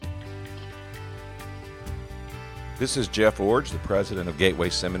This is Jeff Orge, the president of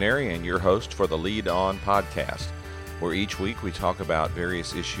Gateway Seminary, and your host for the Lead On podcast, where each week we talk about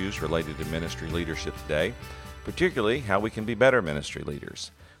various issues related to ministry leadership today, particularly how we can be better ministry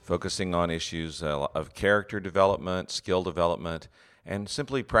leaders, focusing on issues of character development, skill development, and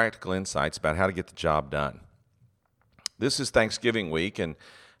simply practical insights about how to get the job done. This is Thanksgiving week, and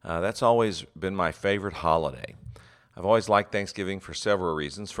that's always been my favorite holiday. I've always liked Thanksgiving for several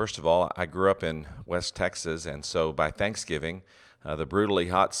reasons. First of all, I grew up in West Texas, and so by Thanksgiving, the brutally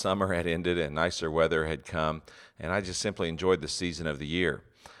hot summer had ended and nicer weather had come, and I just simply enjoyed the season of the year.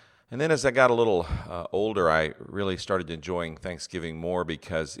 And then as I got a little older, I really started enjoying Thanksgiving more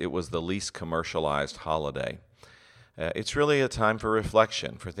because it was the least commercialized holiday. It's really a time for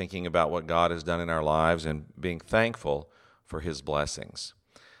reflection, for thinking about what God has done in our lives and being thankful for His blessings.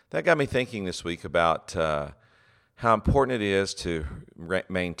 That got me thinking this week about how important it is to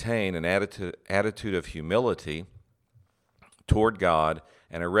maintain an attitude of humility toward God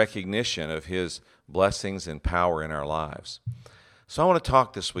and a recognition of His blessings and power in our lives. So I want to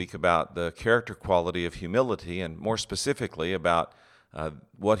talk this week about the character quality of humility, and more specifically about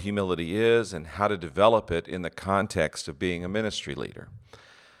what humility is and how to develop it in the context of being a ministry leader.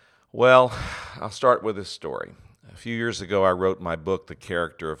 Well, I'll start with this story. A few years ago, I wrote my book, The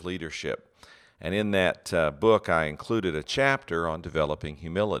Character of Leadership. And in that book, I included a chapter on developing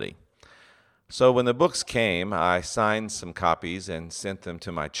humility. So when the books came, I signed some copies and sent them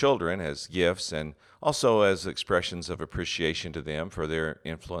to my children as gifts and also as expressions of appreciation to them for their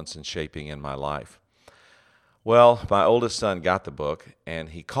influence and shaping in my life. Well, my oldest son got the book, and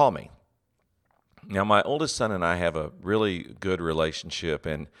he called me. Now, my oldest son and I have a really good relationship,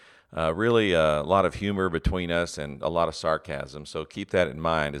 and really a lot of humor between us and a lot of sarcasm, so keep that in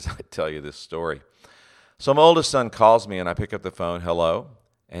mind as I tell you this story. So my oldest son calls me, and I pick up the phone, hello,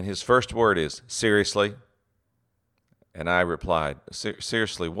 and his first word is, seriously? And I replied,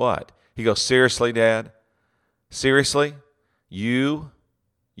 seriously what? He goes, seriously, Dad? Seriously? You,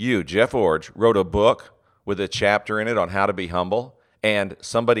 Jeff Orge, wrote a book with a chapter in it on how to be humble, and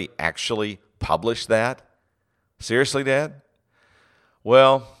somebody actually published that? Seriously, Dad?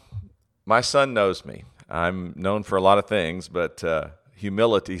 Well, my son knows me. I'm known for a lot of things, but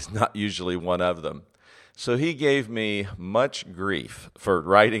humility is not usually one of them. So he gave me much grief for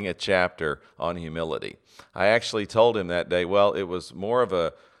writing a chapter on humility. I actually told him that day, well, it was more of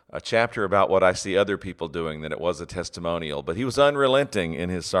a chapter about what I see other people doing than it was a testimonial. But he was unrelenting in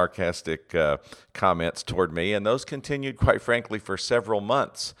his sarcastic comments toward me, and those continued, quite frankly, for several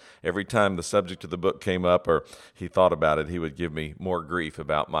months. Every time the subject of the book came up or he thought about it, he would give me more grief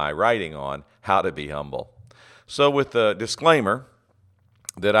about my writing on how to be humble. So with the disclaimer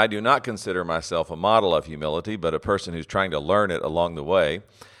that I do not consider myself a model of humility, but a person who's trying to learn it along the way,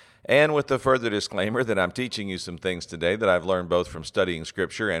 and with the further disclaimer that I'm teaching you some things today that I've learned both from studying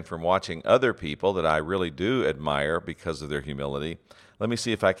Scripture and from watching other people that I really do admire because of their humility, let me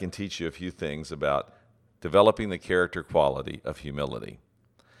see if I can teach you a few things about developing the character quality of humility.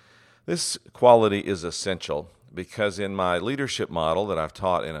 This quality is essential because in my leadership model that I've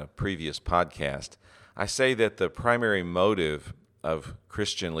taught in a previous podcast, I say that the primary motive of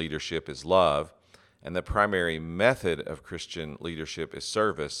Christian leadership is love, and the primary method of Christian leadership is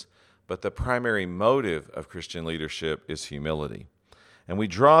service, but the primary motive of Christian leadership is humility. And we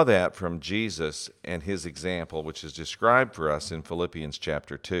draw that from Jesus and His example, which is described for us in Philippians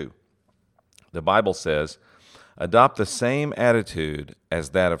chapter 2. The Bible says, adopt the same attitude as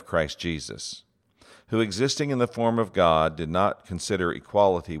that of Christ Jesus, who existing in the form of God did not consider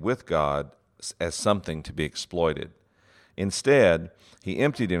equality with God as something to be exploited. Instead, He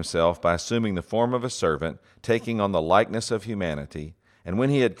emptied Himself by assuming the form of a servant, taking on the likeness of humanity, and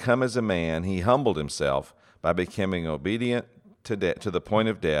when He had come as a man, He humbled Himself by becoming obedient to the point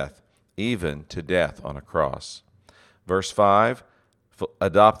of death, even to death on a cross. Verse 5,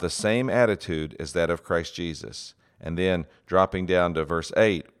 adopt the same attitude as that of Christ Jesus. And then, dropping down to verse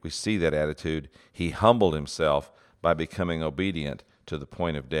 8, we see that attitude. He humbled Himself by becoming obedient to the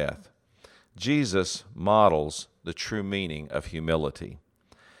point of death. Jesus models the true meaning of humility.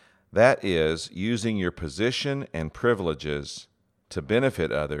 That is, using your position and privileges to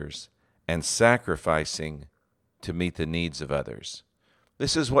benefit others and sacrificing to meet the needs of others.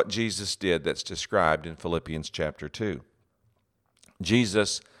 This is what Jesus did that's described in Philippians chapter 2.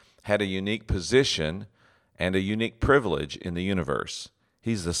 Jesus had a unique position and a unique privilege in the universe.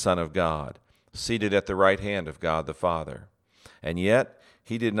 He's the Son of God, seated at the right hand of God the Father. And yet,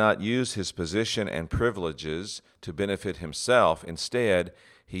 He did not use His position and privileges to benefit Himself. Instead,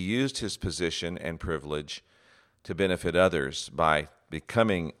 He used His position and privilege to benefit others by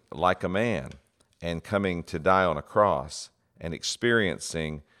becoming like a man and coming to die on a cross and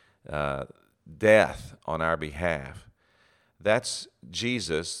experiencing death on our behalf. That's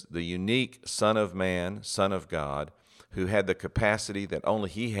Jesus, the unique Son of Man, Son of God, who had the capacity that only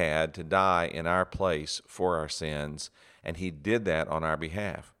he had to die in our place for our sins, and he did that on our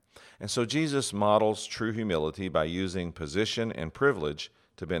behalf. And so Jesus models true humility by using position and privilege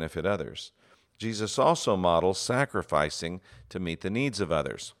to benefit others. Jesus also models sacrificing to meet the needs of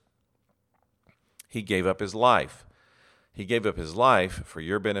others. He gave up his life. He gave up his life for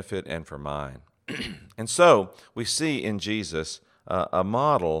your benefit and for mine. And so we see in Jesus a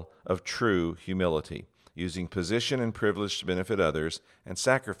model of true humility, using position and privilege to benefit others and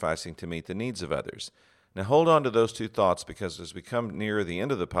sacrificing to meet the needs of others. Now hold on to those two thoughts, because as we come near the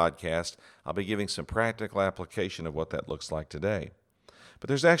end of the podcast, I'll be giving some practical application of what that looks like today. But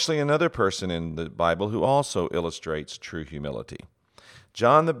there's actually another person in the Bible who also illustrates true humility.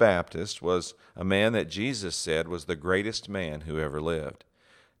 John the Baptist was a man that Jesus said was the greatest man who ever lived.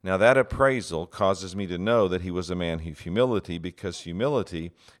 Now that appraisal causes me to know that he was a man of humility, because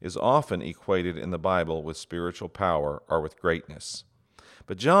humility is often equated in the Bible with spiritual power or with greatness.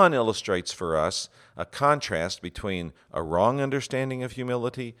 But John illustrates for us a contrast between a wrong understanding of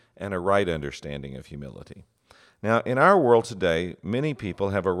humility and a right understanding of humility. Now, in our world today, many people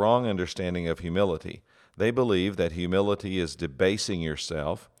have a wrong understanding of humility. They believe that humility is debasing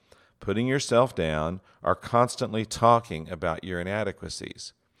yourself, putting yourself down, or constantly talking about your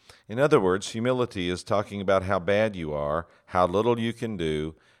inadequacies. In other words, humility is talking about how bad you are, how little you can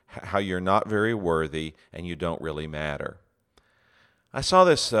do, how you're not very worthy, and you don't really matter. I saw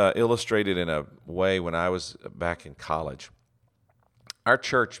this illustrated in a way when I was back in college. Our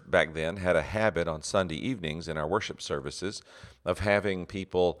church back then had a habit on Sunday evenings in our worship services of having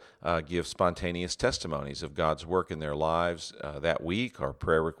people give spontaneous testimonies of God's work in their lives that week, or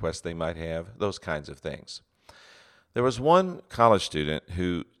prayer requests they might have, those kinds of things. There was one college student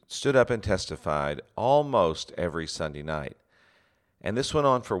who stood up and testified almost every Sunday night. And this went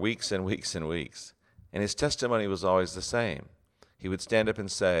on for weeks and weeks and weeks. And his testimony was always the same. He would stand up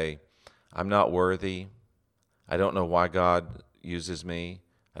and say, "I'm not worthy. I don't know why God uses me.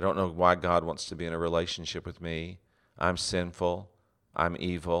 I don't know why God wants to be in a relationship with me. I'm sinful. I'm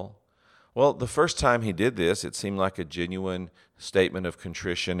evil." Well, the first time he did this, it seemed like a genuine statement of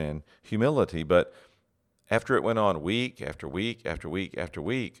contrition and humility. But after it went on week after week after week after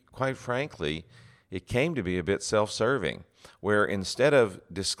week, quite frankly, it came to be a bit self-serving, where instead of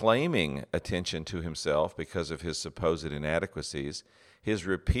disclaiming attention to himself because of his supposed inadequacies, his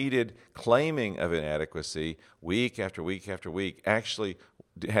repeated claiming of inadequacy week after week after week actually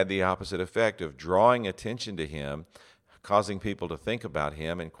had the opposite effect of drawing attention to him, causing people to think about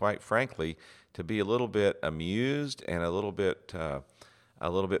him, and quite frankly, to be a little bit amused and a little bit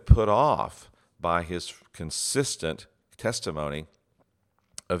put off by his consistent testimony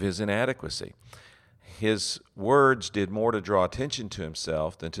of his inadequacy. His words did more to draw attention to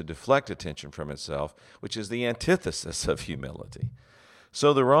himself than to deflect attention from himself, which is the antithesis of humility.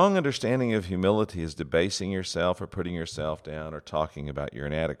 So the wrong understanding of humility is debasing yourself or putting yourself down or talking about your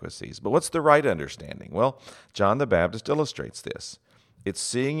inadequacies. But what's the right understanding? Well, John the Baptist illustrates this. It's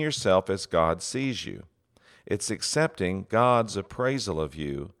seeing yourself as God sees you. It's accepting God's appraisal of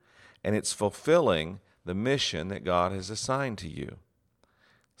you, and it's fulfilling the mission that God has assigned to you.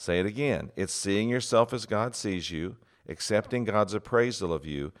 Say it again. It's seeing yourself as God sees you, accepting God's appraisal of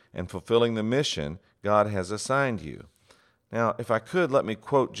you, and fulfilling the mission God has assigned you. Now, if I could, let me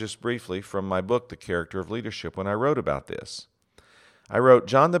quote just briefly from my book, The Character of Leadership, when I wrote about this. I wrote,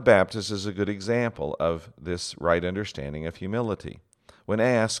 John the Baptist is a good example of this right understanding of humility. When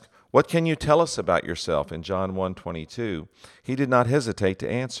asked, "What can you tell us about yourself?" in John 1:22, he did not hesitate to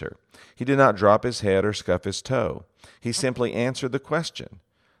answer. He did not drop his head or scuff his toe. He simply answered the question.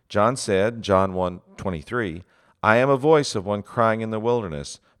 John said, John 1:23, "I am a voice of one crying in the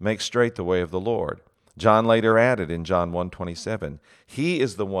wilderness, make straight the way of the Lord." John later added in John 1:27, "He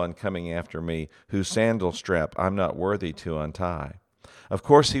is the one coming after me, whose sandal strap I'm not worthy to untie." Of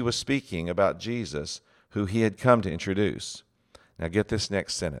course, he was speaking about Jesus, who he had come to introduce. Now get this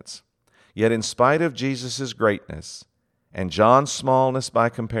next sentence. Yet in spite of Jesus' greatness and John's smallness by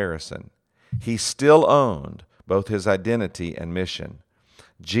comparison, he still owned both his identity and mission.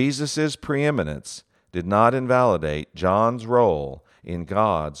 Jesus' preeminence did not invalidate John's role in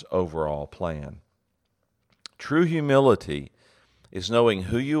God's overall plan. True humility is knowing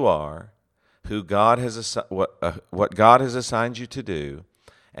who you are, what God has assigned you to do,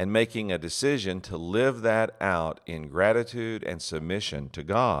 and making a decision to live that out in gratitude and submission to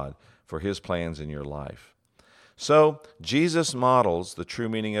God for His plans in your life. So, Jesus models the true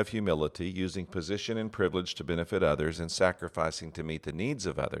meaning of humility, using position and privilege to benefit others and sacrificing to meet the needs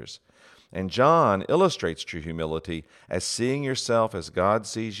of others. And John illustrates true humility as seeing yourself as God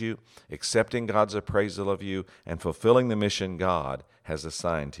sees you, accepting God's appraisal of you, and fulfilling the mission God has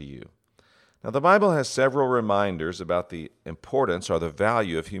assigned to you. Now, the Bible has several reminders about the importance or the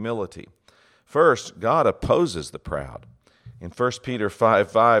value of humility. First, God opposes the proud. In 1 Peter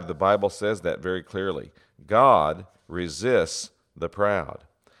 5:5, the Bible says that very clearly. God resists the proud.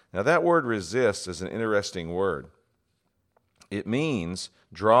 Now, that word resist is an interesting word. It means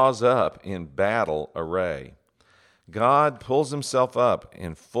draws up in battle array. God pulls himself up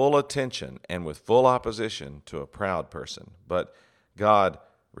in full attention and with full opposition to a proud person. But God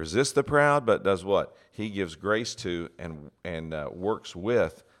resists the proud, but does what? He gives grace to and works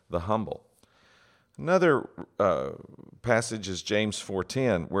with the humble. Another passage is James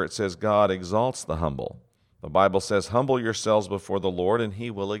 4:10, where it says God exalts the humble. The Bible says, humble yourselves before the Lord, and he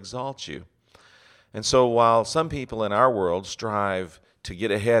will exalt you. And so while some people in our world strive to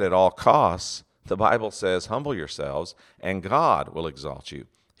get ahead at all costs, the Bible says, humble yourselves, and God will exalt you.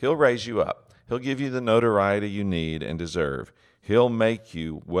 He'll raise you up. He'll give you the notoriety you need and deserve. He'll make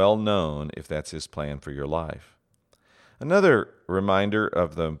you well known if that's his plan for your life. Another reminder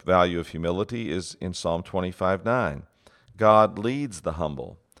of the value of humility is in Psalm 25:9. God leads the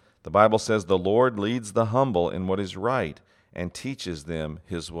humble. The Bible says the Lord leads the humble in what is right and teaches them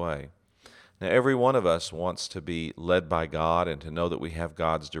his way. Now, every one of us wants to be led by God and to know that we have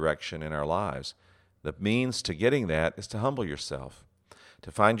God's direction in our lives. The means to getting that is to humble yourself,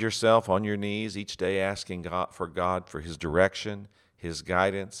 to find yourself on your knees each day asking God for his direction, his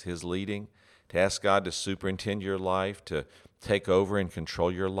guidance, his leading, to ask God to superintend your life, to take over and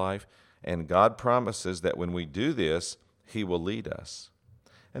control your life. And God promises that when we do this, he will lead us.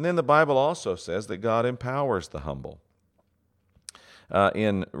 And then the Bible also says that God empowers the humble.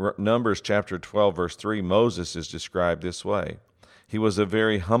 In Numbers chapter 12, verse 3, Moses is described this way. He was a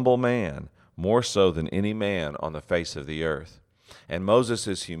very humble man, more so than any man on the face of the earth. And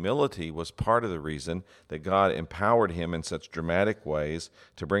Moses' humility was part of the reason that God empowered him in such dramatic ways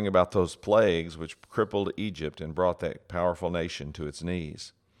to bring about those plagues which crippled Egypt and brought that powerful nation to its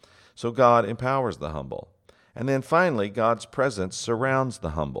knees. So God empowers the humble. And then finally, God's presence surrounds the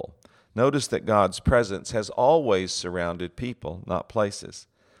humble. Notice that God's presence has always surrounded people, not places.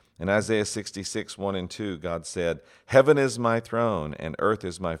 In Isaiah 66:1-2, God said, "Heaven is my throne, and earth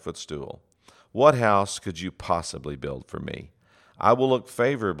is my footstool. What house could you possibly build for me? I will look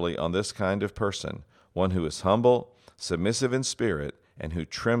favorably on this kind of person, one who is humble, submissive in spirit, and who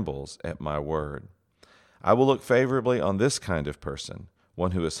trembles at my word." I will look favorably on this kind of person,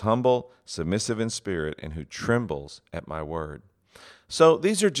 one who is humble, submissive in spirit, and who trembles at my word. So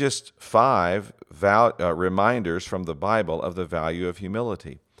these are just 5 reminders from the Bible of the value of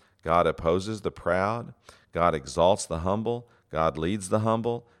humility. God opposes the proud, God exalts the humble, God leads the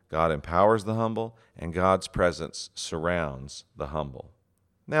humble, God empowers the humble, and God's presence surrounds the humble.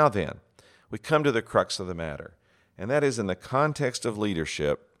 Now then, we come to the crux of the matter, and that is in the context of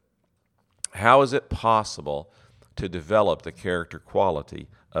leadership, how is it possible to develop the character quality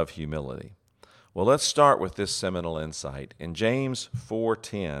of humility? Well, let's start with this seminal insight. In James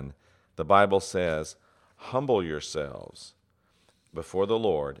 4:10, the Bible says, "Humble yourselves before the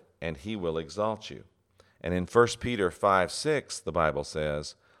Lord, and he will exalt you." And in 1 Peter 5:6, the Bible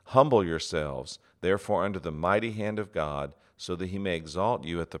says, "Humble yourselves, therefore, under the mighty hand of God, so that he may exalt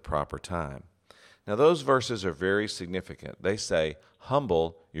you at the proper time." Now, those verses are very significant. They say,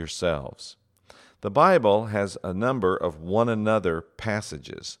 humble yourselves. The Bible has a number of one another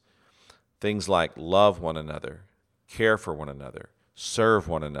passages. Things like love one another, care for one another, serve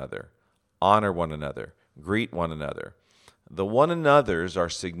one another, honor one another, greet one another. The one another's are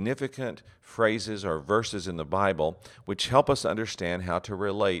significant phrases or verses in the Bible which help us understand how to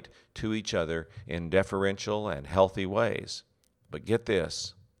relate to each other in deferential and healthy ways. But get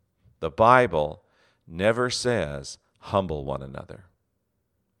this, the Bible never says humble one another.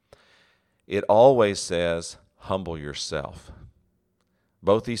 It always says humble yourself.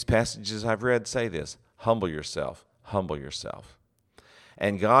 Both these passages I've read say this, humble yourself, humble yourself.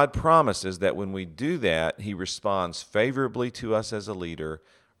 And God promises that when we do that, he responds favorably to us as a leader,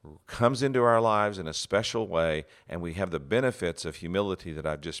 comes into our lives in a special way, and we have the benefits of humility that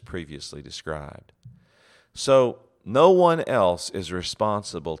I've just previously described. So no one else is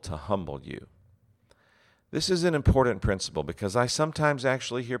responsible to humble you. This is an important principle because I sometimes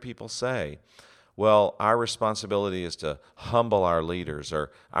actually hear people say, well, our responsibility is to humble our leaders,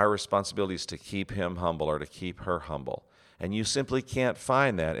 or our responsibility is to keep him humble or to keep her humble. And you simply can't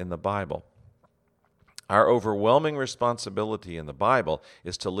find that in the Bible. Our overwhelming responsibility in the Bible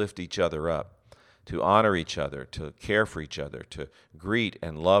is to lift each other up, to honor each other, to care for each other, to greet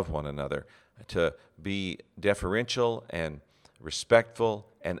and love one another, to be deferential and respectful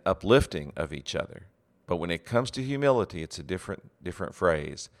and uplifting of each other. But when it comes to humility, it's a different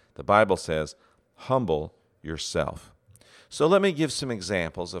phrase. The Bible says, humble yourself. So let me give some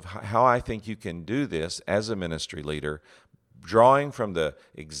examples of how I think you can do this as a ministry leader, drawing from the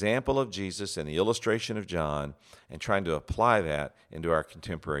example of Jesus and the illustration of John and trying to apply that into our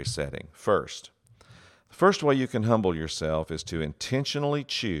contemporary setting. First, the first way you can humble yourself is to intentionally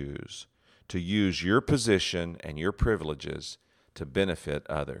choose to use your position and your privileges to benefit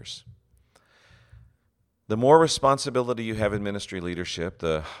others. The more responsibility you have in ministry leadership,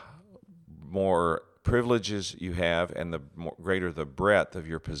 the more privileges you have and the greater the breadth of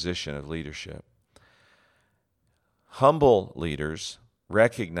your position of leadership. Humble leaders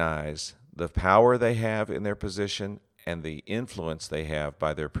recognize the power they have in their position and the influence they have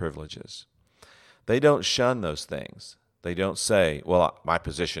by their privileges. They don't shun those things. They don't say, well, my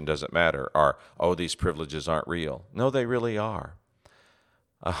position doesn't matter, or, oh, these privileges aren't real. No, they really are.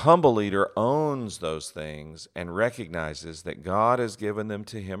 A humble leader owns those things and recognizes that God has given them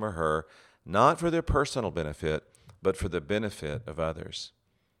to him or her, not for their personal benefit, but for the benefit of others.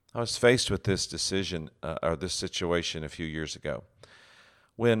 I was faced with this decision or this situation a few years ago.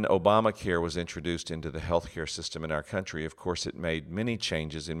 When Obamacare was introduced into the healthcare system in our country, of course, it made many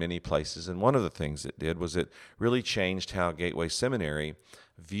changes in many places, and one of the things it did was it really changed how Gateway Seminary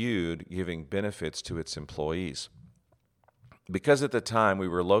viewed giving benefits to its employees. Because at the time we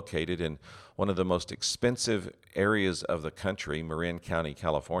were located in one of the most expensive areas of the country, Marin County,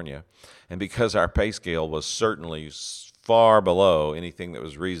 California, and because our pay scale was certainly far below anything that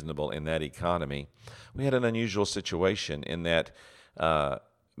was reasonable in that economy, we had an unusual situation in that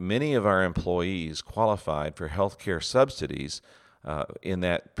many of our employees qualified for health care subsidies in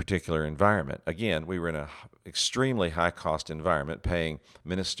that particular environment. Again, we were in an extremely high-cost environment, paying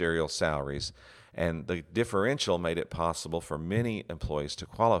ministerial salaries, and the differential made it possible for many employees to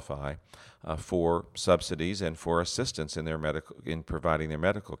qualify for subsidies and for assistance in providing their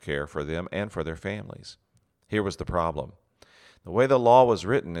medical care for them and for their families. Here was the problem. The way the law was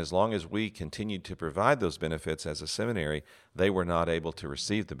written, as long as we continued to provide those benefits as a seminary, they were not able to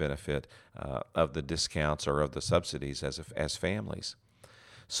receive the benefit of the discounts or of the subsidies as families.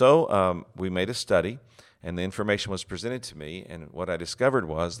 So we made a study, and the information was presented to me, and what I discovered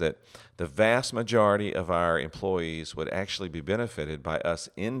was that the vast majority of our employees would actually be benefited by us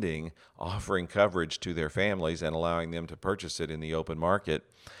ending offering coverage to their families and allowing them to purchase it in the open market.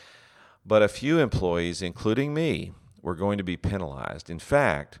 But a few employees, including me, were going to be penalized. In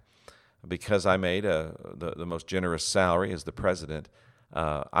fact, because I made the most generous salary as the president,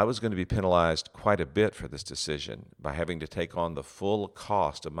 I was going to be penalized quite a bit for this decision by having to take on the full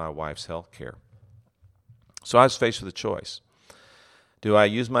cost of my wife's health care. So I was faced with a choice. Do I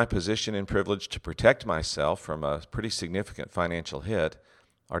use my position and privilege to protect myself from a pretty significant financial hit,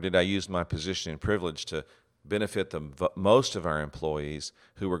 or did I use my position and privilege to benefit most of our employees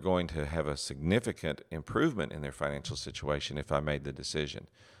who were going to have a significant improvement in their financial situation if I made the decision?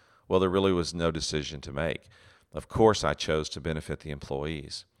 Well, there really was no decision to make. Of course, I chose to benefit the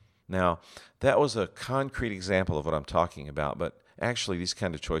employees. Now, that was a concrete example of what I'm talking about, but actually these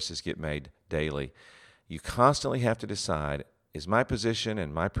kind of choices get made daily. You constantly have to decide, is my position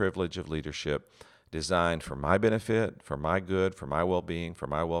and my privilege of leadership designed for my benefit, for my good, for my well-being, for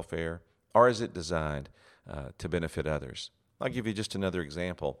my welfare, or is it designed to benefit others? I'll give you just another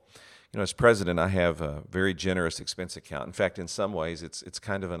example. As president, I have a very generous expense account. In fact, in some ways, it's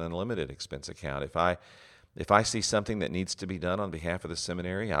kind of an unlimited expense account. If I see something that needs to be done on behalf of the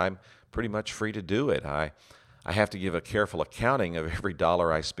seminary, I'm pretty much free to do it. I have to give a careful accounting of every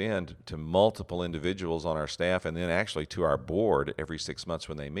dollar I spend to multiple individuals on our staff and then actually to our board every 6 months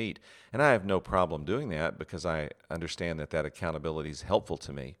when they meet. And I have no problem doing that because I understand that accountability is helpful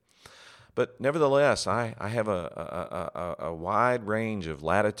to me. But nevertheless, I have a wide range of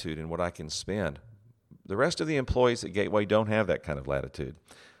latitude in what I can spend. The rest of the employees at Gateway don't have that kind of latitude.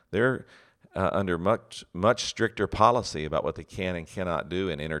 They're under much stricter policy about what they can and cannot do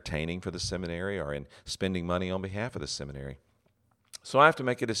in entertaining for the seminary or in spending money on behalf of the seminary. So I have to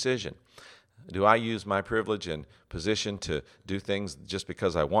make a decision. Do I use my privilege and position to do things just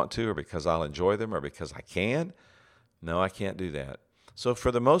because I want to or because I'll enjoy them or because I can? No, I can't do that. So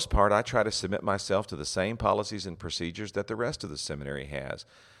for the most part, I try to submit myself to the same policies and procedures that the rest of the seminary has.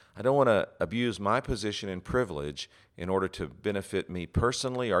 I don't want to abuse my position and privilege in order to benefit me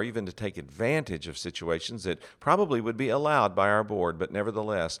personally or even to take advantage of situations that probably would be allowed by our board, but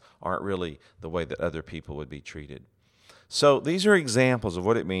nevertheless aren't really the way that other people would be treated. So these are examples of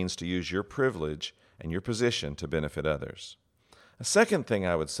what it means to use your privilege and your position to benefit others. A second thing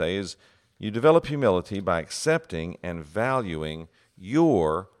I would say is you develop humility by accepting and valuing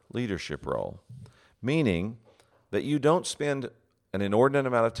your leadership role, meaning that you don't spend an inordinate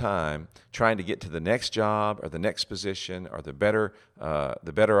amount of time trying to get to the next job or the next position or the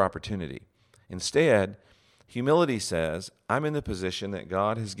better opportunity. Instead, humility says, I'm in the position that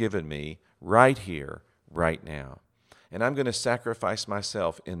God has given me right here, right now, and I'm going to sacrifice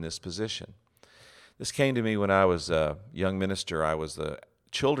myself in this position. This came to me when I was a young minister. I was the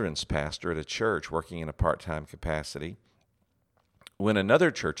children's pastor at a church working in a part-time capacity, when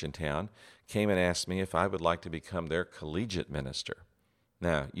another church in town came and asked me if I would like to become their collegiate minister.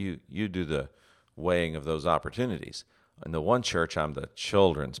 Now, you do the weighing of those opportunities. In the one church, I'm the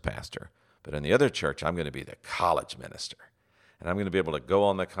children's pastor, but in the other church, I'm going to be the college minister. And I'm going to be able to go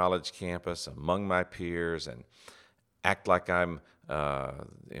on the college campus among my peers and act like I'm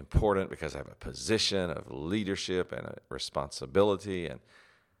important because I have a position of leadership and a responsibility.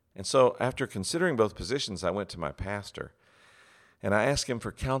 And so after considering both positions, I went to my pastor and I asked him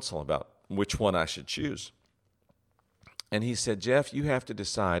for counsel about which one I should choose. And he said, Jeff, you have to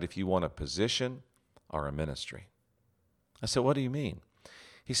decide if you want a position or a ministry. I said, what do you mean?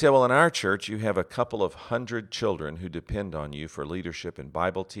 He said, well, in our church, you have a couple of 100 children who depend on you for leadership in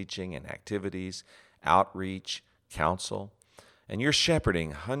Bible teaching and activities, outreach, counsel, and you're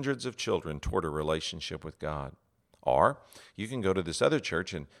shepherding hundreds of children toward a relationship with God. Or you can go to this other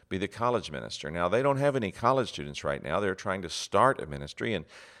church and be the college minister. Now, they don't have any college students right now. They're trying to start a ministry, and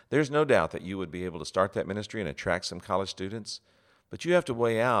there's no doubt that you would be able to start that ministry and attract some college students. But you have to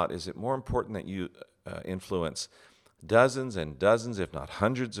weigh out, is it more important that you influence dozens and dozens, if not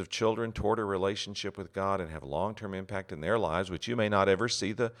hundreds of children toward a relationship with God and have a long-term impact in their lives, which you may not ever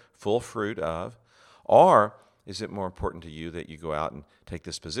see the full fruit of? Or is it more important to you that you go out and take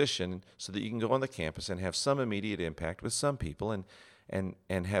this position so that you can go on the campus and have some immediate impact with some people and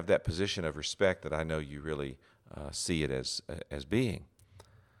have that position of respect that I know you really see it as being?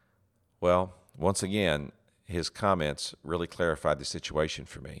 Well, once again, his comments really clarified the situation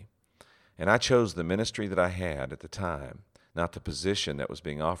for me. And I chose the ministry that I had at the time, not the position that was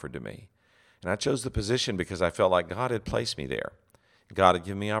being offered to me. And I chose the position because I felt like God had placed me there. God had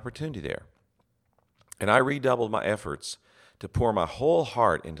given me opportunity there. And I redoubled my efforts to pour my whole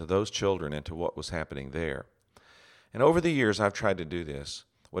heart into those children and to what was happening there. And over the years, I've tried to do this.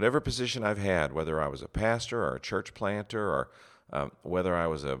 Whatever position I've had, whether I was a pastor or a church planter or whether I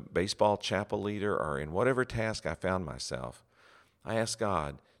was a baseball chapel leader or in whatever task I found myself, I asked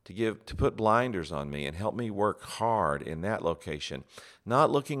God to put blinders on me and help me work hard in that location, not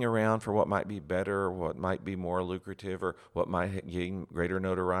looking around for what might be better or what might be more lucrative or what might gain greater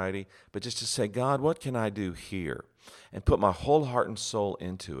notoriety, but just to say, God, what can I do here? And put my whole heart and soul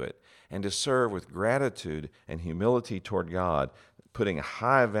into it, and to serve with gratitude and humility toward God, putting a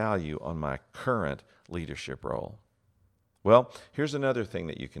high value on my current leadership role. Well, here's another thing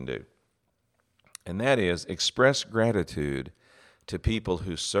that you can do, and that is express gratitude to people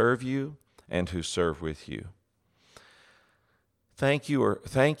who serve you and who serve with you. Thank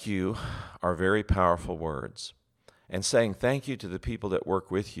you are very powerful words. And saying thank you to the people that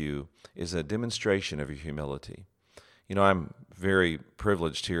work with you is a demonstration of your humility. You know, I'm very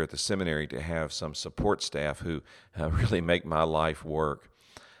privileged here at the seminary to have some support staff who really make my life work.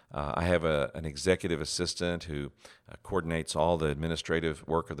 I have an executive assistant who coordinates all the administrative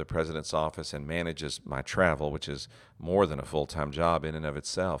work of the president's office and manages my travel, which is more than a full-time job in and of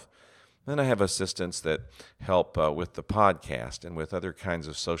itself. Then I have assistants that help with the podcast and with other kinds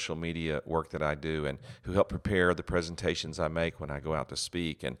of social media work that I do, and who help prepare the presentations I make when I go out to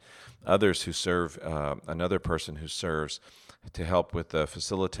speak, and others who serve, another person who serves to help with the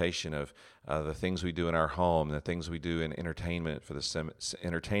facilitation of the things we do in our home, the things we do in entertaining for the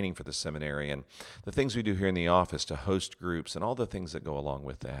seminary, and the things we do here in the office to host groups, and all the things that go along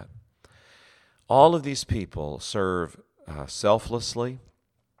with that. All of these people serve selflessly.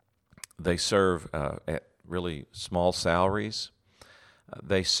 They serve at really small salaries.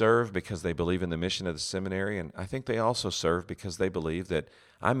 They serve because they believe in the mission of the seminary, and I think they also serve because they believe that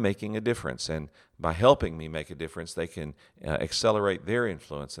I'm making a difference, and by helping me make a difference, they can accelerate their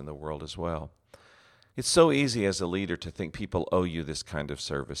influence in the world as well. It's so easy as a leader to think people owe you this kind of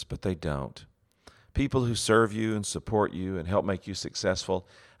service, but they don't. People who serve you and support you and help make you successful,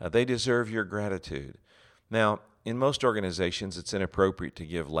 they deserve your gratitude. Now, in most organizations, it's inappropriate to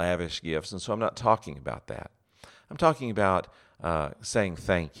give lavish gifts, and so I'm not talking about that. I'm talking about saying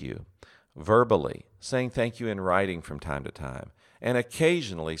thank you verbally, saying thank you in writing from time to time, and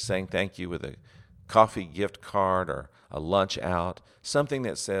occasionally saying thank you with a coffee gift card or a lunch out, something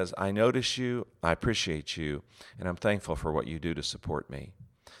that says, I notice you, I appreciate you, and I'm thankful for what you do to support me.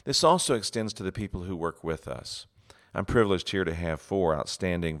 This also extends to the people who work with us. I'm privileged here to have 4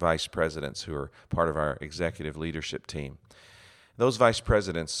 outstanding vice presidents who are part of our executive leadership team. Those vice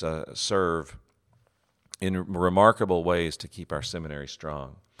presidents serve in remarkable ways to keep our seminary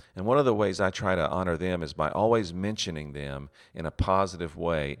strong. And one of the ways I try to honor them is by always mentioning them in a positive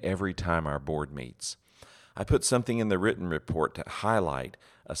way every time our board meets. I put something in the written report to highlight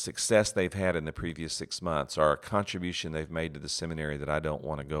a success they've had in the previous 6 months or a contribution they've made to the seminary that I don't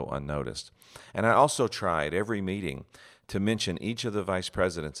want to go unnoticed. And I also try at every meeting to mention each of the vice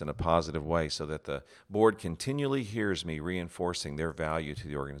presidents in a positive way so that the board continually hears me reinforcing their value to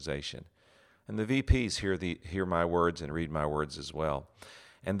the organization. And the VPs hear my words and read my words as well.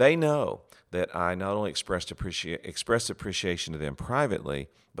 And they know that I not only express appreciation to them privately,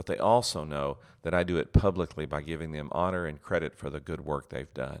 but they also know that I do it publicly by giving them honor and credit for the good work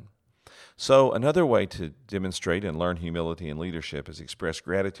they've done. So another way to demonstrate and learn humility in leadership is express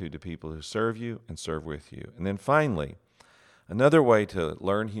gratitude to people who serve you and serve with you. And then finally, another way to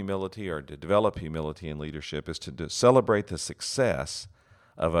learn humility or to develop humility in leadership is to celebrate the success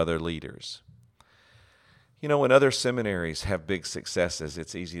of other leaders. You know, when other seminaries have big successes,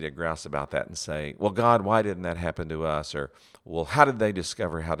 it's easy to grouse about that and say, well, God, why didn't that happen to us? Or, well, how did they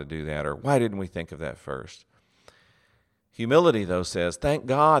discover how to do that? Or, why didn't we think of that first? Humility, though, says, thank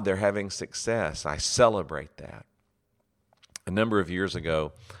God they're having success. I celebrate that. A number of years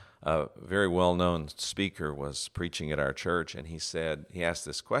ago, a very well-known speaker was preaching at our church, and he asked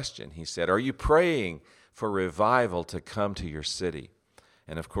this question. He said, are you praying for revival to come to your city?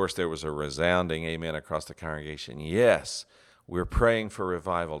 And of course, there was a resounding amen across the congregation. Yes, we're praying for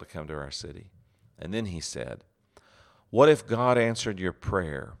revival to come to our city. And then he said, what if God answered your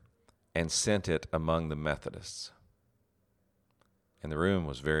prayer and sent it among the Methodists? And the room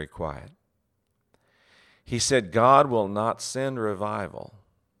was very quiet. He said, God will not send revival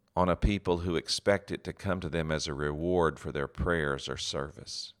on a people who expect it to come to them as a reward for their prayers or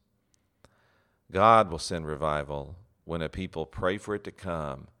service. God will send revival when a people pray for it to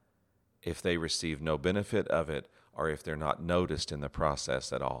come if they receive no benefit of it or if they're not noticed in the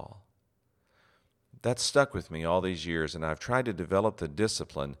process at all. That's stuck with me all these years, and I've tried to develop the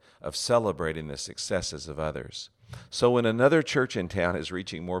discipline of celebrating the successes of others. So when another church in town is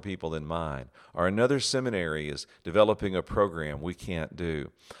reaching more people than mine, or another seminary is developing a program we can't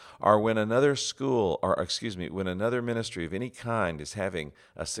do, or when another when another ministry of any kind is having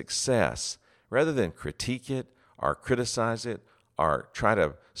a success, rather than critique it or criticize it or try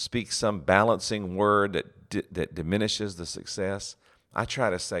to speak some balancing word that diminishes the success, I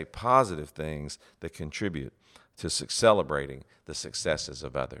try to say positive things that contribute to celebrating the successes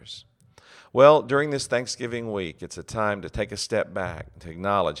of others. Well, during this Thanksgiving week, it's a time to take a step back, to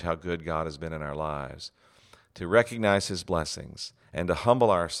acknowledge how good God has been in our lives, to recognize His blessings, and to humble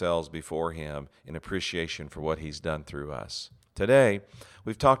ourselves before Him in appreciation for what He's done through us. Today,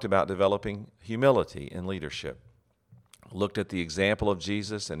 we've talked about developing humility in leadership. Looked at the example of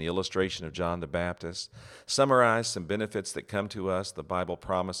Jesus and the illustration of John the Baptist, summarized some benefits that come to us, the Bible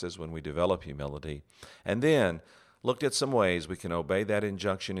promises when we develop humility, and then looked at some ways we can obey that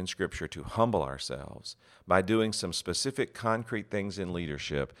injunction in Scripture to humble ourselves by doing some specific concrete things in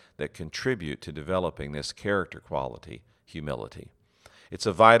leadership that contribute to developing this character quality, humility. It's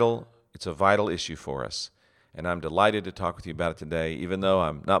a vital issue for us. And I'm delighted to talk with you about it today. Even though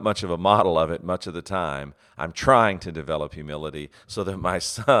I'm not much of a model of it much of the time, I'm trying to develop humility so that my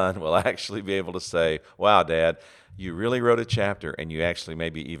son will actually be able to say, wow, Dad, you really wrote a chapter and you actually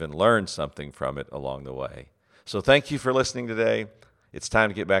maybe even learned something from it along the way. So thank you for listening today. It's time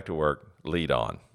to get back to work. Lead on.